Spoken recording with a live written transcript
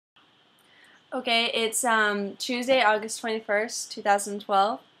Okay, it's Tuesday, August 21st,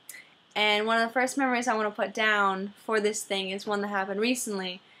 2012, and one of the first memories I want to put down for this thing is one that happened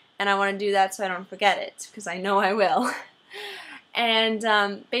recently, and I want to do that so I don't forget it, because I know I will.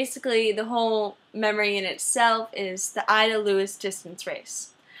 And basically, the whole memory in itself is the Ida Lewis distance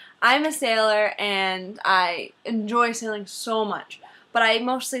race. I'm a sailor, and I enjoy sailing so much, but I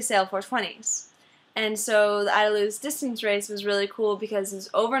mostly sail 420s. And so the Ida Lewis distance race was really cool because it was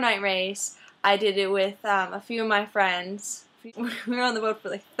an overnight race. I did it with a few of my friends. We were on the boat for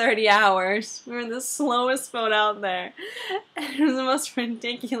like 30 hours. We were in the slowest boat out there. And it was the most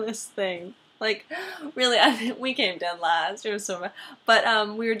ridiculous thing. Like, really, we came dead last. It was so bad.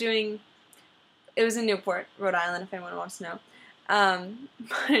 But we were doing, it was in Newport, Rhode Island, if anyone wants to know.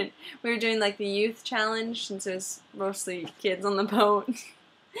 But we were doing like the youth challenge, since it was mostly kids on the boat.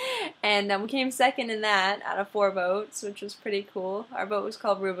 And we came second in that out of 4 boats, which was pretty cool. Our boat was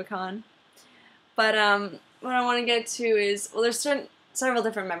called Rubicon. But what I want to get to is, well, there's several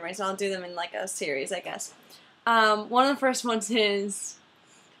different memories, and I'll do them in like a series, I guess. One of the first ones is,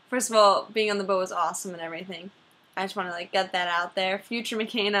 first of all, being on the boat was awesome and everything. I just want to like get that out there. Future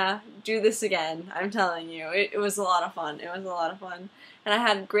McKenna, do this again. I'm telling you, it was a lot of fun. It was a lot of fun, and I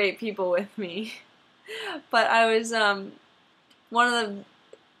had great people with me. But I was one of the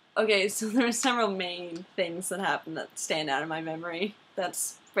okay. So there were several main things that happened that stand out in my memory.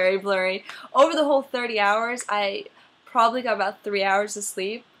 That's very blurry. Over the whole 30 hours, I probably got about 3 hours of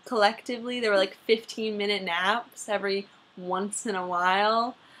sleep. Collectively, there were like 15-minute naps every once in a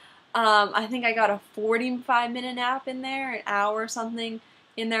while. I think I got a 45-minute nap in there, an hour or something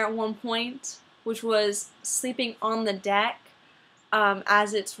in there at one point, which was sleeping on the deck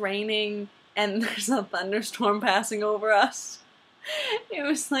as it's raining and there's a thunderstorm passing over us. It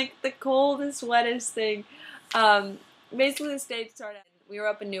was like the coldest, wettest thing. Basically, the stage started. We were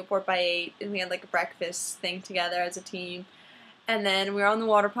up in Newport by 8, and we had like a breakfast thing together as a team. And then we were on the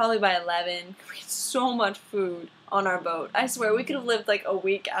water probably by 11. We had so much food on our boat. I swear, we could have lived like a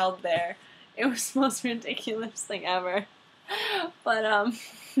week out there. It was the most ridiculous thing ever. But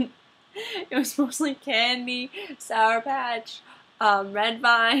it was mostly candy, Sour Patch, Red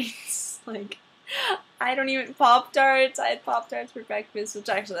Vines, like, I don't even, Pop-Tarts. I had Pop-Tarts for breakfast, which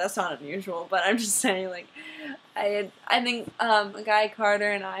actually, that's not unusual, but I'm just saying, like, I think, a guy,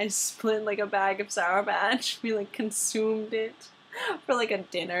 Carter, and I split, like, a bag of Sour Patch. We, like, consumed it for, like, a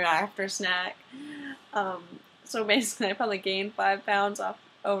dinner after snack. So basically, I probably gained 5 pounds off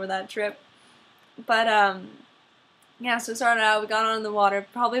over that trip. But, yeah, so it started out, we got on the water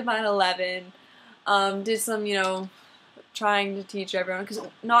probably about 11, did some, trying to teach everyone, because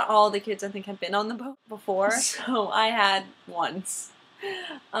not all the kids I think had been on the boat before, so I had once.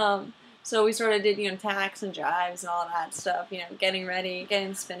 So we sort of did, tacks and jives and all that stuff, getting ready, getting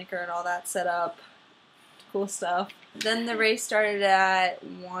the spinnaker and all that set up, cool stuff. Then the race started at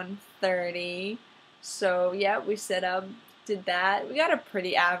 1:30, so yeah, we set up, did that. We got a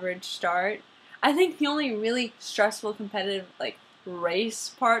pretty average start. I think the only really stressful competitive, like, race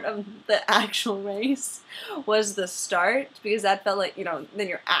part of the actual race was the start, because that felt like, then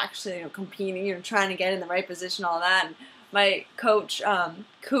you're actually, competing, you're trying to get in the right position, all that. And my coach,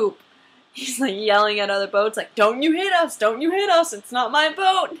 Coop, he's like yelling at other boats, like, don't you hit us, don't you hit us, it's not my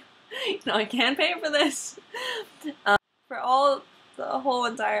boat, I can't pay for this. For the whole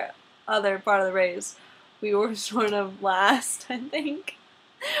entire other part of the race, we were sort of last, I think.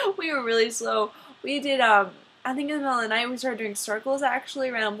 We were really slow. We did, I think in the middle of the night we started doing circles actually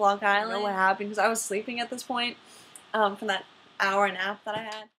around Block Island. I don't know what happened because I was sleeping at this point from that hour nap that I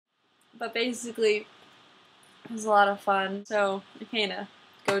had. But basically, it was a lot of fun. So, McKenna,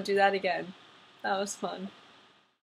 go do that again. That was fun.